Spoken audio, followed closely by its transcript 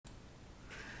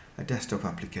A desktop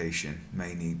application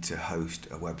may need to host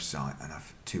a website and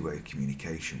have two-way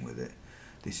communication with it.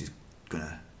 This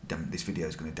video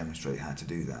is going to demonstrate how to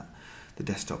do that. The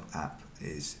desktop app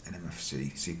is an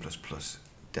MFC C++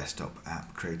 desktop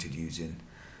app created using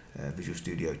Visual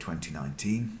Studio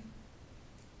 2019,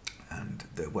 and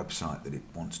the website that it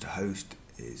wants to host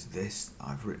is this.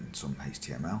 I've written some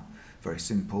HTML, very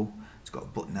simple. It's got a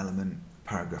button element, a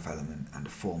paragraph element and a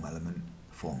form element.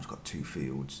 The form's got two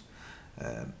fields,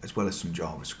 as well as some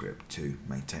JavaScript to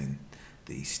maintain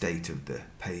the state of the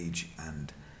page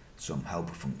and some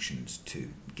helper functions to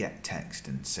get text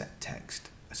and set text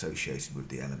associated with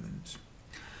the elements.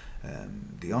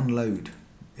 The onload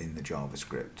in the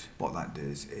JavaScript, what that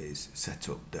does is set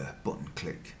up the button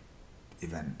click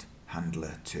event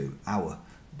handler to our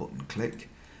button click,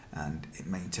 and it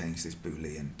maintains this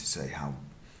boolean to say how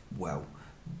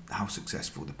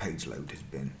successful the page load has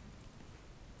been.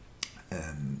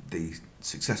 The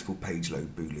successful page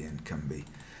load boolean can be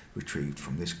retrieved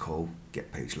from this call,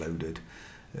 get page loaded.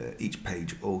 Each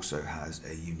page also has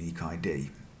a unique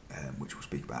ID, which we'll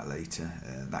speak about later.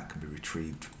 That can be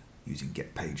retrieved using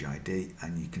get page ID,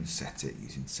 and you can set it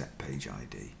using set page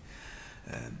ID.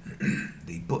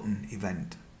 The button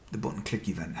click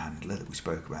event handler that we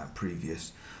spoke about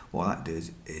previous, what that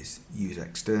does is use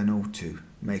external to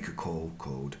make a call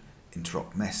called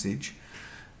interrupt message.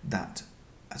 That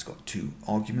has got two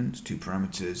arguments, two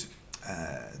parameters,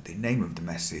 the name of the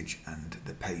message and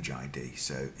the page ID.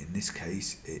 So in this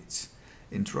case it's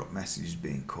interrupt message is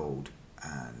being called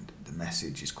and the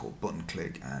message is called button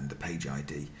click, and the page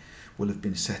ID will have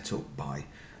been set up by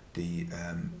the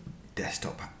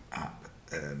desktop app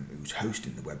who's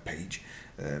hosting the web page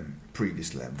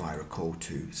previously via a call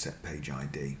to set page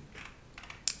ID.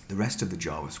 The rest of the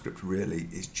JavaScript really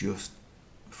is just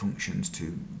functions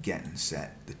to get and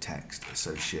set the text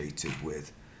associated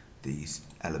with these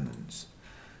elements.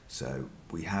 So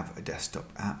we have a desktop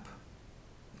app,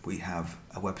 we have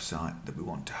a website that we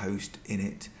want to host in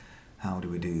it. How do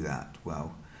we do that?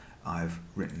 Well, I've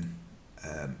written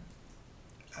an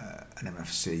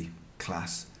MFC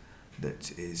class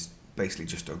that is basically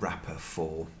just a wrapper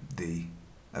for the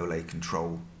Olay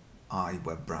Control I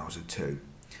web browser 2.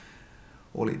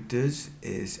 All it does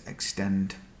is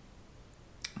extend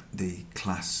the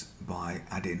class by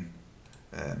adding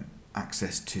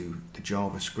access to the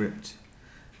JavaScript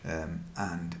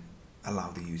and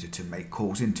allow the user to make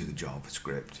calls into the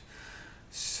JavaScript.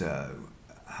 So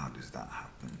how does that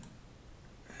happen?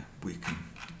 We can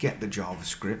get the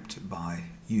JavaScript by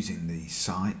using the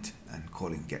site and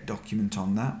calling get document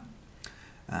on that,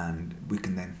 and we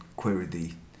can then query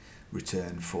the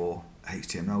return for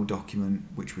HTML document,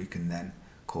 which we can then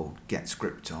call get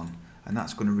script on, and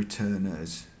that's going to return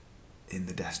us in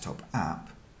the desktop app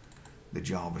the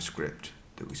JavaScript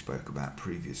that we spoke about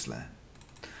previously.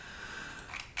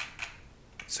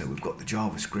 So we've got the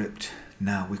JavaScript,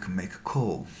 now we can make a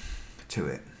call to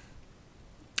it.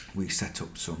 We set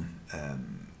up some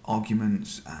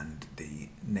arguments and the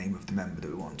name of the member that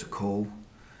we want to call,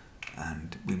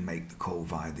 and we make the call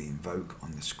via the invoke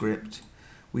on the script.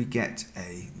 We get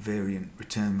a variant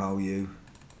return value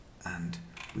and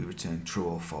we return true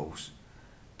or false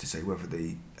to say whether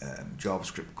the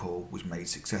JavaScript call was made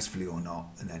successfully or not,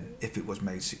 and then if it was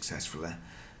made successfully,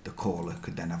 the caller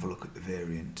could then have a look at the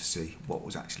variant to see what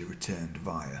was actually returned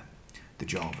via the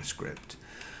JavaScript.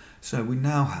 So we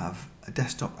now have a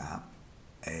desktop app,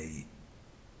 a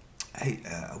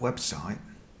website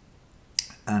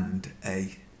and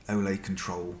a Olay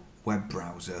Control web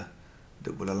browser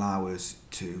that will allow us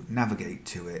to navigate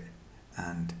to it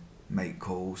and make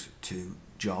calls to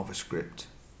JavaScript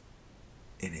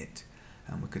in it.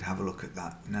 And we could have a look at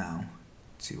that now,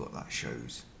 see what that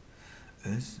shows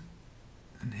us.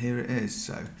 And here it is.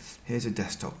 So here's a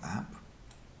desktop app,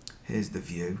 here's the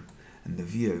view, and the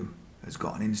view has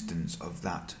got an instance of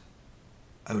that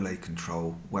Olay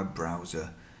Control web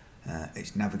browser.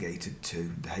 It's navigated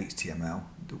to the HTML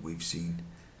that we've seen,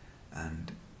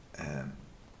 and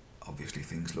obviously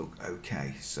things look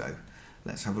okay. So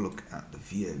let's have a look at the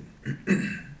view.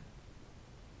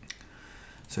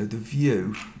 So the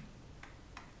view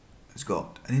has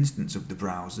got an instance of the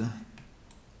browser.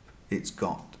 It's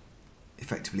got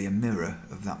effectively a mirror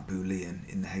of that boolean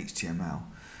in the HTML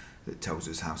that tells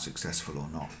us how successful or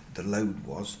not the load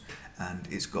was, and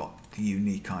it's got the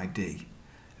unique ID.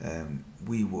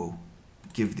 We will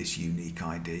give this unique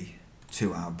ID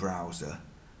to our browser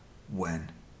when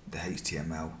the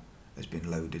HTML has been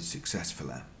loaded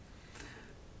successfully.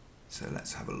 So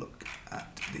let's have a look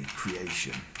at the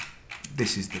creation.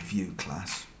 This is the view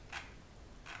class.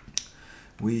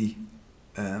 We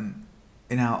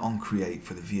in our onCreate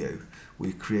for the view,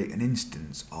 we create an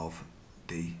instance of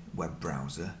the web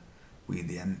browser. We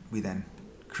then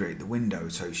create the window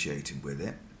associated with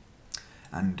it,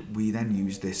 and we then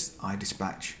use this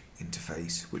iDispatch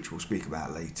interface, which we'll speak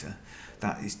about later.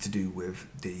 That is to do with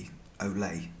the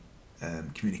OLE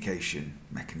communication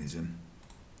mechanism.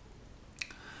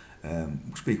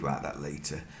 We'll speak about that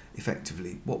later.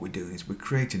 Effectively, what we're doing is we're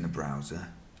creating the browser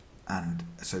and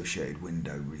associated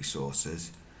window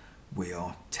resources. We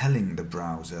are telling the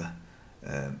browser,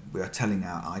 we are telling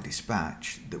our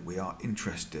iDispatch that we are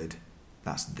interested,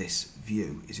 that's this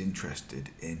view, is interested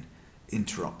in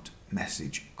interrupt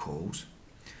message calls.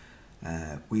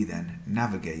 We then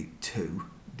navigate to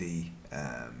the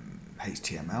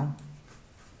HTML.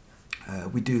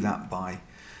 We do that by,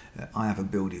 I have a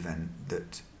build event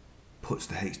that puts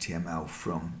the HTML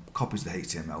copies the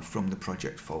HTML from the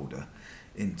project folder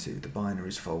into the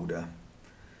binaries folder.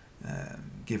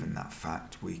 Given that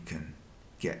fact, we can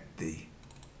get the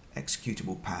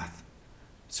executable path,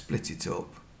 split it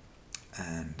up,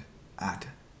 and add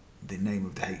the name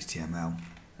of the HTML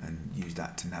and use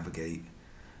that to navigate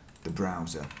the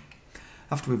browser.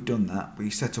 After we've done that, we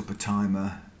set up a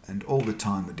timer, and all the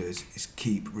timer does is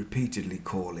keep repeatedly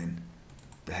calling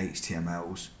the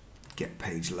HTMLs get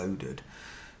page loaded.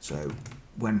 So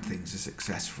when things are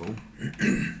successful,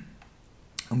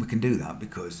 and we can do that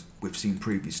because we've seen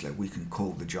previously we can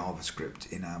call the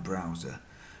JavaScript in our browser.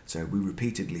 So we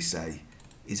repeatedly say,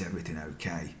 is everything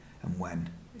okay? And when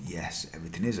yes,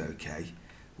 everything is okay,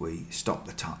 we stop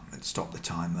the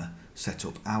timer, set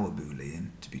up our boolean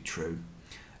to be true,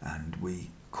 and we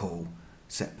call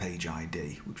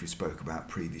setPageID, which we spoke about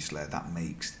previously. That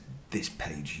makes this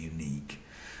page unique.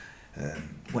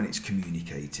 When it's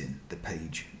communicating, the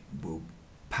page will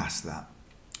pass that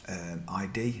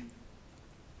ID,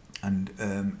 and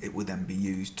it will then be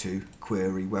used to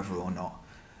query whether or not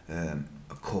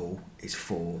a call is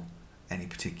for any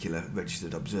particular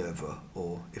registered observer,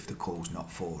 or if the call's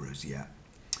not for us yet.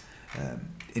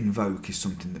 Invoke is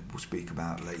something that we'll speak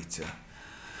about later.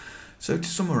 So to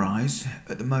summarise,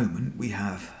 at the moment we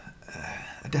have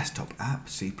a desktop app,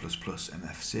 C++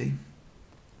 MFC.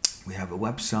 We have a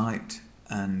website,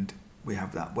 and we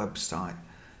have that website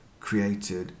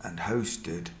created and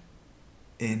hosted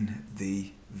in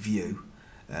the view,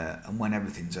 and when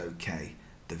everything's okay,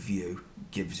 the view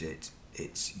gives it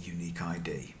its unique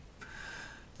ID.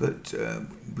 But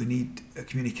we need a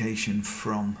communication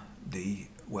from the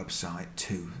website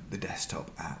to the desktop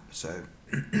app. So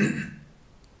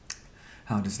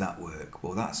how does that work?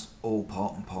 Well, that's all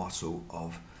part and parcel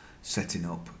of setting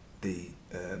up the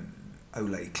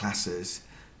OLE classes,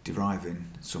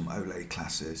 deriving some OLE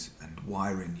classes and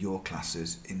wiring your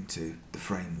classes into the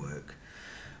framework.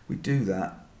 We do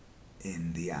that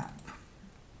in the app.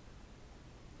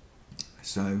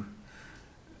 So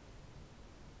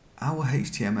our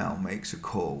HTML makes a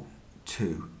call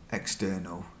to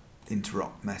external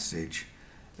interrupt message.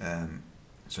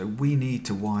 So we need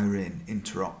to wire in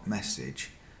interrupt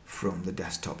message from the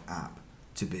desktop app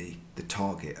to be the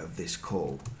target of this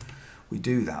call. We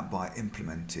do that by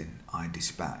implementing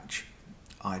iDispatch.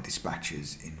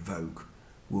 iDispatch's invoke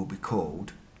will be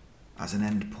called as an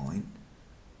endpoint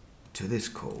to this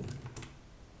call.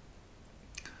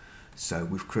 So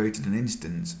we've created an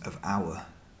instance of our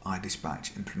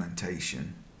iDispatch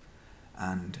implementation,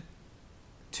 and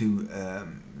to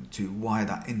wire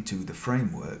that into the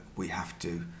framework, we have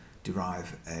to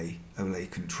derive a OLE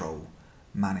control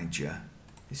manager.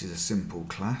 This is a simple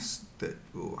class that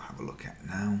we'll have a look at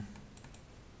now.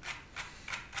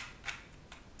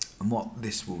 And what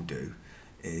this will do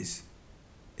is,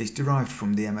 it's derived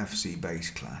from the MFC base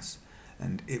class,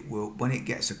 and it will, when it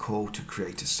gets a call to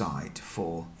create a site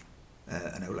for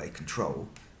an OLE control,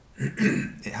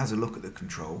 it has a look at the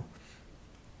control,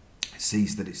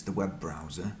 sees that it's the web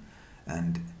browser,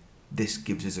 and this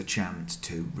gives us a chance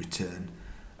to return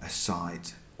a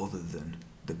site other than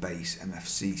the base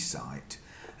MFC site,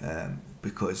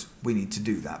 because we need to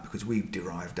do that because we've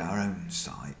derived our own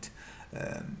site,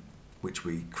 which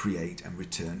we create and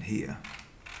return here.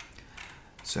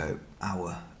 So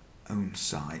our own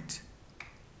site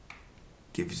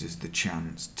gives us the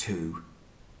chance to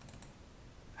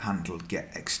handle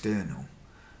get external.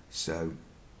 So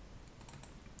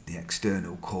the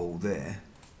external call there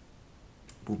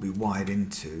will be wired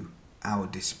into our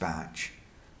dispatch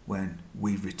when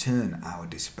we return our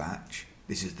dispatch.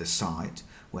 This is the site.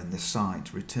 When the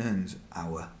site returns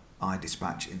our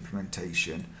iDispatch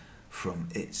implementation from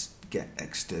its get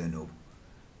external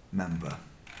member.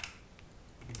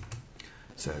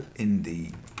 So in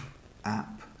the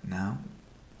app now,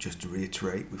 just to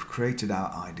reiterate, we've created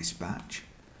our iDispatch.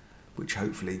 which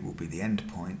hopefully will be the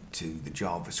endpoint to the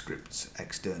JavaScript's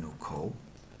external call.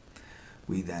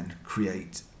 We then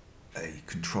create a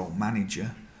control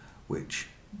manager, which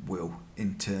will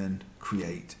in turn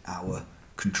create our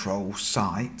control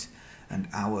site, and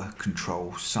our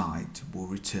control site will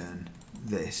return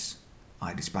this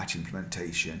iDispatch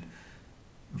implementation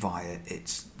via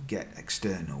its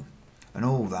getExternal. And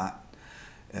all that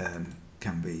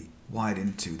can be wired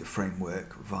into the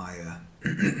framework via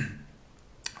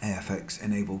AFX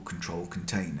enable control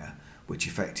container, which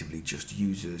effectively just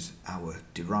uses our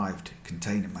derived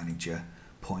container manager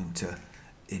pointer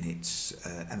in its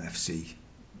MFC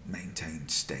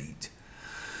maintained state.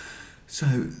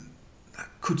 So that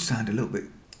could sound a little bit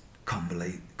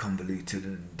convoluted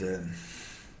and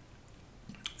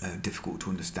difficult to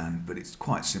understand, but it's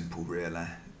quite simple really.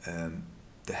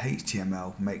 The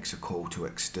HTML makes a call to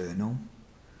external,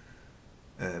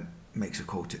 makes a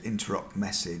call to interrupt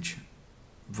message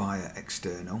via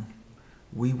external.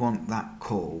 We want that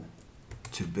call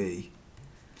to be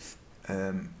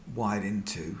wired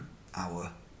into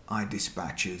our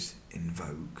iDispatch's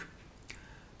invoke.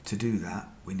 To do that,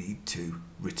 we need to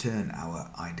return our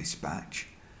iDispatch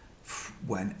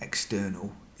when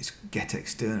getExternal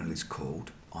is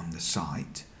called on the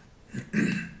site.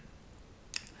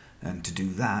 And to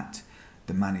do that,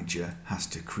 the manager has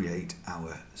to create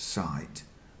our site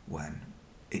when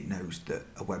it knows that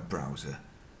a web browser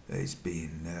is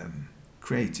being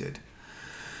created.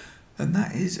 And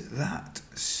that is that.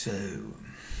 So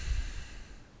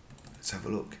let's have a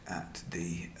look at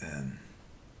the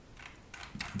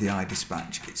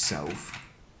iDispatch itself.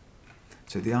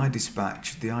 So the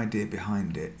iDispatch, the idea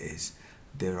behind it is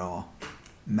there are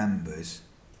members,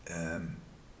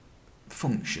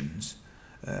 functions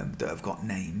that have got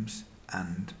names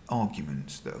and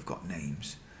arguments that have got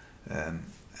names,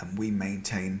 and we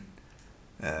maintain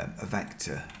a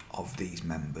vector of these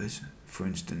members. For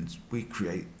instance, we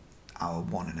create our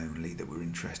one and only that we're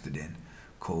interested in,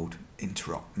 called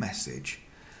interrupt message.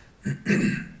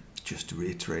 Just to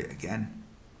reiterate again,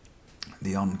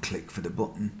 the on click for the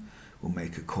button will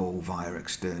make a call via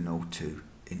external to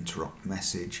interrupt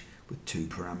message with two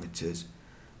parameters,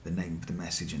 the name of the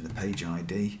message and the page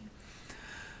ID.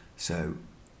 So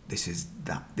this is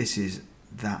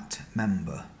that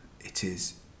member. It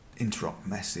is interrupt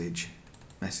message,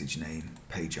 message name,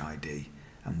 page ID,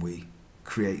 and we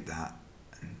create that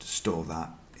and store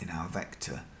that in our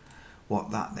vector.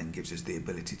 What that then gives us the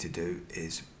ability to do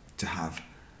is to have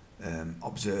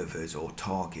observers or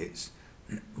targets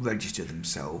register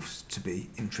themselves to be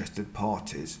interested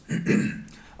parties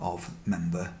of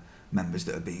members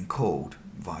that are being called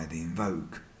via the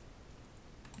invoke.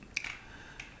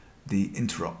 The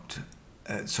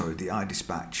the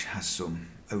iDispatch has some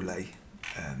OLE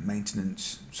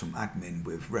maintenance, some admin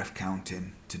with ref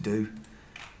counting to do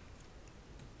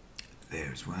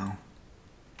there as well.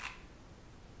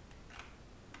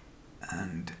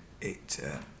 And it,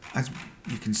 as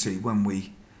you can see, when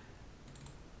we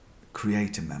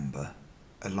create a member,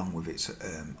 along with its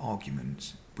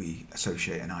arguments, we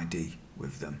associate an ID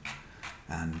with them.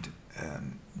 And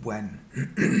when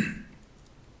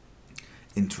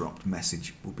interrupt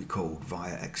message will be called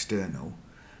via external,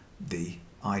 the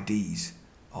IDs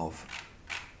of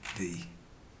the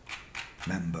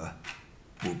member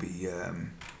will be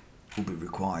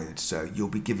required. So you'll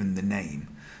be given the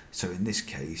name. So in this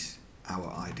case, our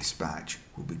iDispatch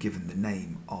will be given the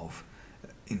name of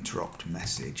interrupt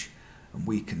message, and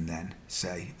we can then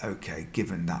say, okay,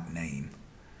 given that name,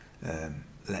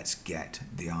 let's get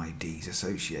the IDs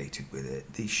associated with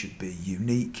it. These should be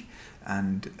unique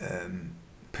and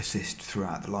persist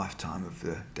throughout the lifetime of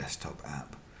the desktop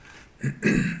app.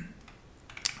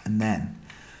 And then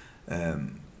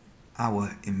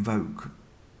our invoke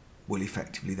will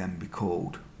effectively then be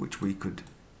called, which we could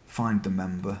find the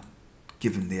member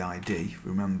given the ID.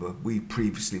 Remember, we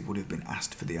previously would have been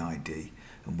asked for the ID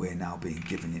and we're now being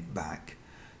given it back.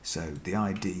 So the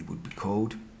ID would be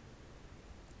called,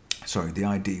 the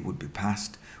ID would be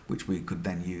passed, which we could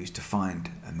then use to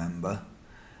find a member.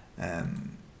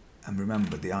 And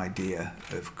remember, the idea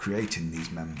of creating these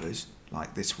members,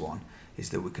 like this one, is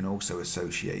that we can also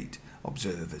associate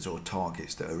observers or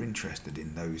targets that are interested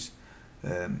in those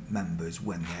members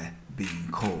when they're being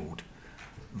called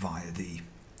via the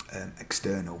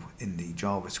external in the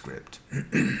JavaScript.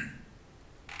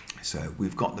 So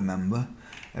we've got the member,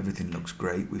 everything looks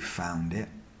great, we've found it.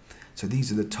 So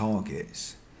these are the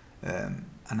targets, and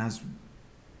as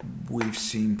we've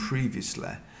seen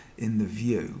previously in the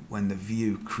view, when the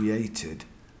view created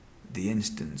the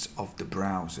instance of the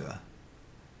browser,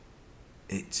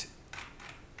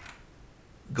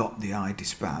 got the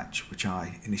iDispatch, which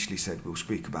I initially said we'll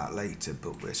speak about later,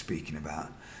 but we're speaking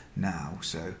about now.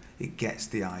 So it gets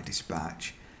the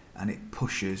iDispatch and it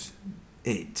pushes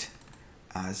it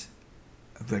as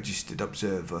a registered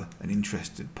observer, an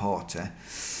interested party,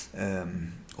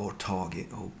 or target,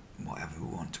 or whatever we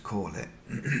want to call it,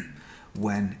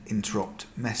 when interrupt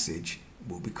message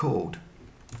will be called.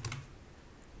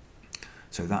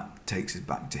 So that takes us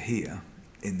back to here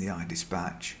in the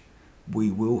iDispatch.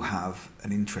 We will have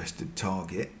an interested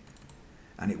target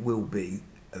and it will be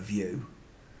a view,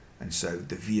 and so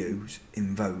the view's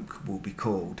invoke will be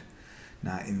called.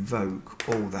 Now invoke,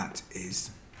 all that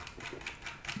is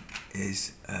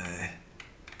a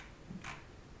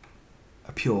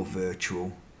pure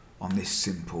virtual on this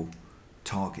simple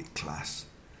target class.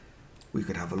 We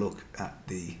could have a look at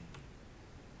the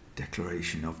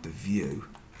declaration of the view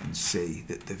and see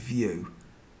that the view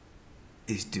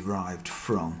is derived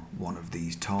from one of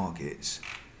these targets,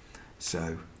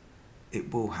 so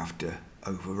it will have to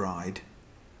override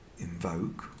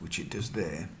invoke, which it does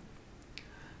there.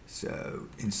 So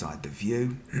inside the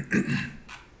view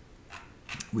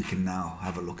we can now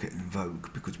have a look at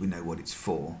invoke because we know what it's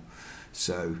for.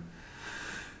 So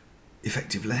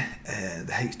effectively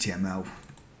the HTML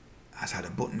has had a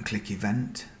button click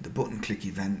event. The button click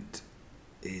event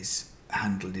is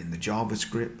handled in the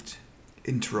JavaScript.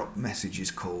 Interrupt message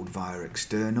is called via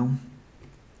external.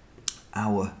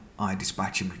 Our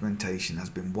iDispatch implementation has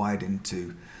been wired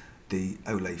into the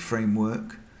Ole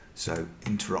framework, so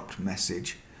interrupt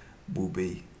message will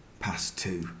be passed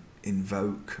to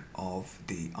invoke of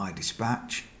the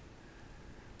iDispatch.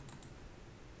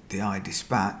 The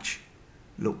iDispatch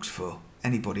looks for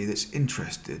anybody that's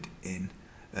interested in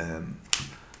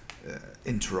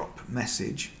interrupt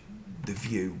message. The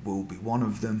view will be one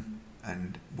of them,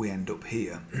 and we end up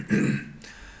here.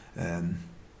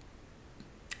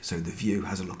 So the view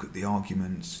has a look at the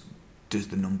arguments. Does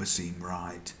the number seem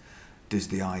right? Does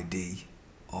the ID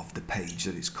of the page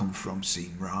that it's come from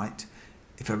seem right?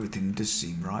 If everything does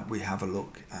seem right, we have a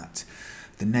look at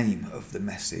the name of the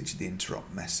message, the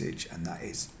interrupt message, and that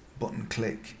is button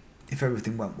click. If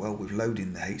everything went well with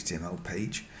loading the HTML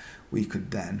page, we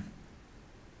could then,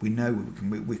 we know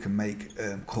we can make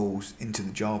calls into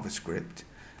the JavaScript,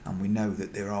 and we know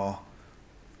that there are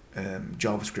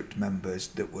JavaScript members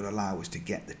that will allow us to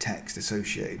get the text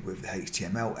associated with the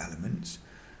HTML elements.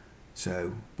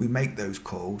 So we make those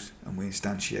calls and we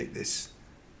instantiate this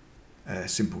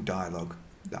simple dialogue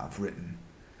that I've written.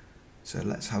 So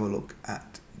let's have a look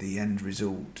at the end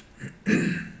result.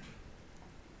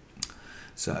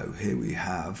 So here we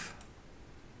have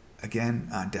again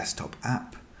our desktop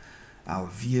app, our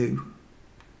view,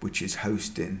 which is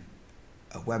hosting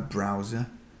a web browser.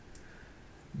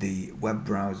 The web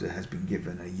browser has been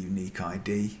given a unique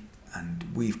ID, and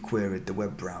we've queried the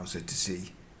web browser to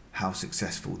see how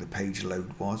successful the page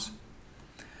load was.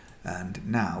 And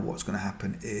now what's going to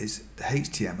happen is the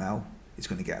HTML is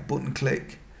going to get a button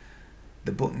click.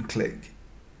 The button click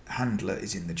handler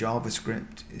is in the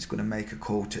JavaScript. It's going to make a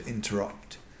call to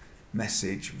interrupt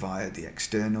message via the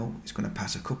external. It's going to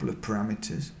pass a couple of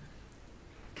parameters.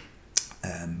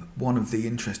 One of the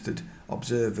interested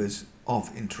observers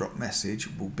of interrupt message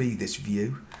will be this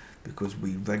view, because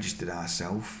we registered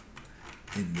ourselves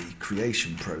in the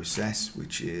creation process,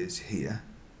 which is here.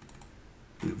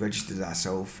 We registered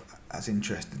ourselves as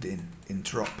interested in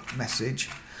interrupt message.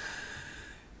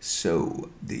 So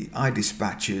the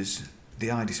iDispatch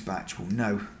will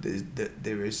know that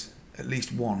there is at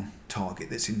least one target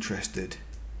that's interested,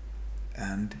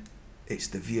 and it's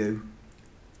the view.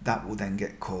 That will then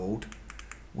get called.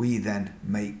 We then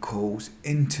make calls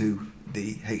into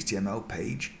the HTML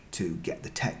page to get the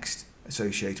text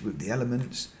associated with the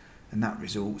elements, and that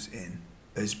results in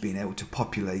us being able to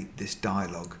populate this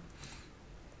dialogue.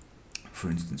 For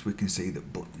instance, we can see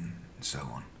that button and so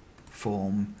on,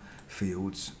 form,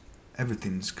 fields,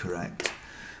 everything's correct.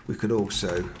 We could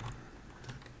also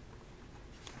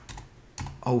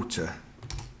alter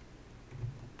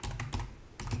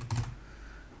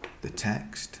the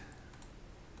text.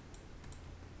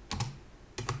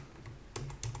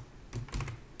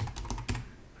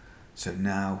 So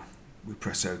now we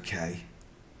press OK,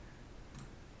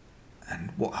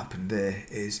 and what happened there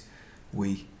is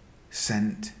we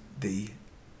sent the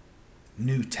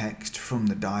new text from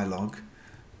the dialog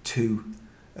to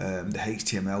the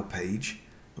HTML page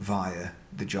via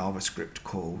the JavaScript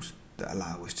calls that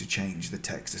allow us to change the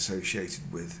text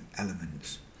associated with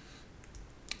elements.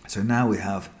 So now we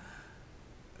have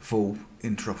full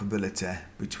interoperability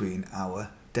between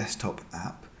our desktop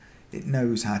app. It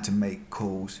knows how to make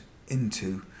calls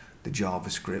into the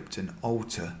JavaScript and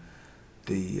alter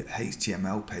the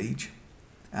HTML page,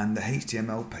 and the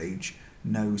HTML page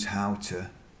knows how to,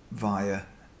 via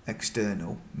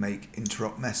external, make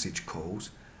interrupt message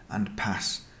calls and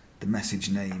pass the message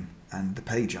name and the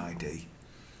page ID.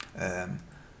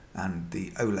 And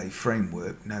the Olay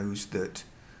framework knows that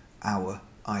our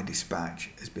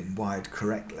iDispatch has been wired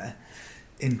correctly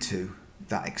into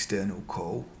that external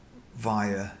call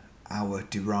via our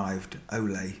derived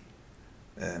Olay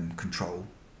control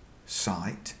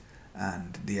site,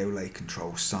 and the Olay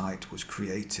control site was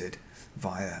created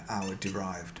via our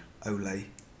derived Olay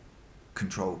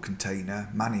control container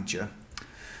manager.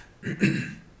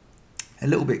 A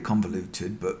little bit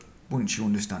convoluted, but once you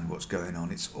understand what's going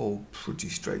on, it's all pretty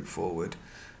straightforward.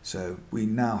 So we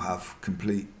now have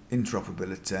complete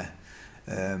interoperability,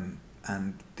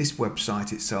 and this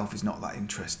website itself is not that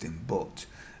interesting, but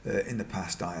in the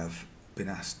past I have been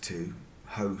asked to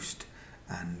host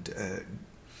and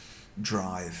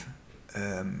drive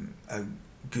a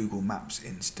Google Maps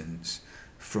instance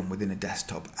from within a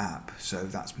desktop app, so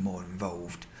that's more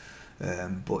involved,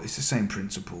 but it's the same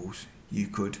principles. You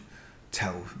could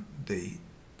tell the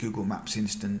Google Maps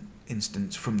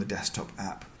instance from the desktop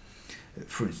app,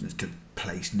 for instance, to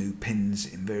place new pins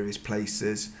in various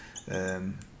places,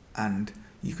 and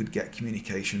you could get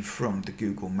communication from the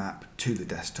Google Map to the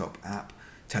desktop app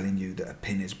telling you that a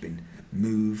pin has been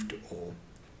moved or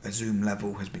a zoom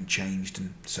level has been changed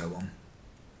and so on.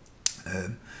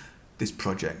 This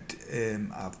project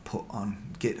I've put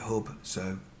on GitHub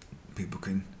so people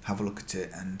can have a look at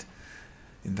it and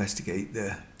investigate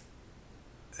the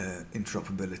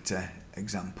interoperability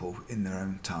example in their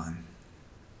own time.